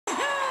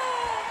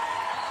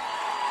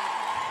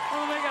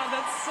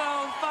that's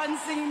so fun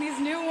singing these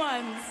new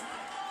ones.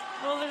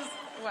 Well,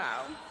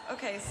 wow.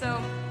 Okay, so,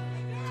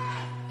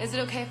 is it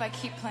okay if I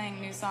keep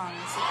playing new songs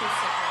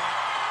acoustically?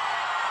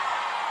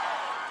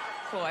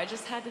 Cool, I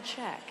just had to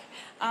check.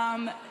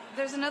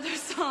 There's another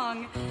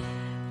song.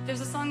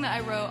 There's a song that I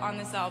wrote on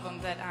this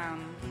album that,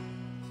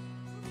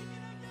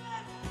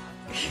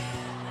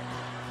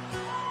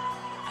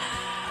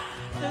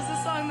 there's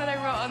a song that I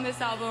wrote on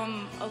this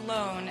album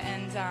alone,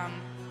 and, I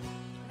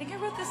think I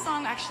wrote this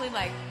song actually,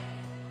 like,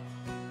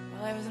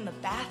 while I was in the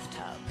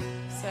bathtub,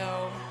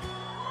 so,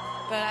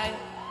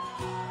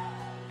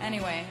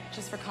 anyway,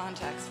 just for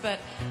context, but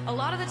a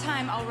lot of the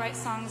time I'll write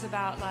songs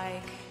about,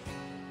 like,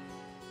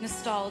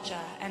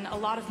 nostalgia and a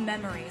lot of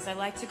memories. I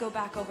like to go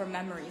back over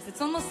memories.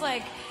 It's almost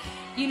like,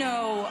 you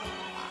know,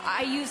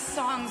 I use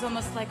songs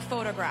almost like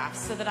photographs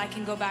so that I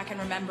can go back and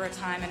remember a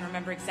time and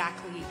remember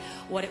exactly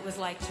what it was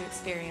like to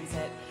experience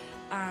it.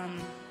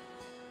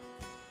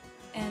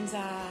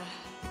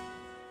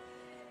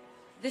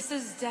 This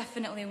is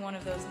definitely one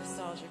of those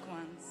nostalgic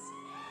ones.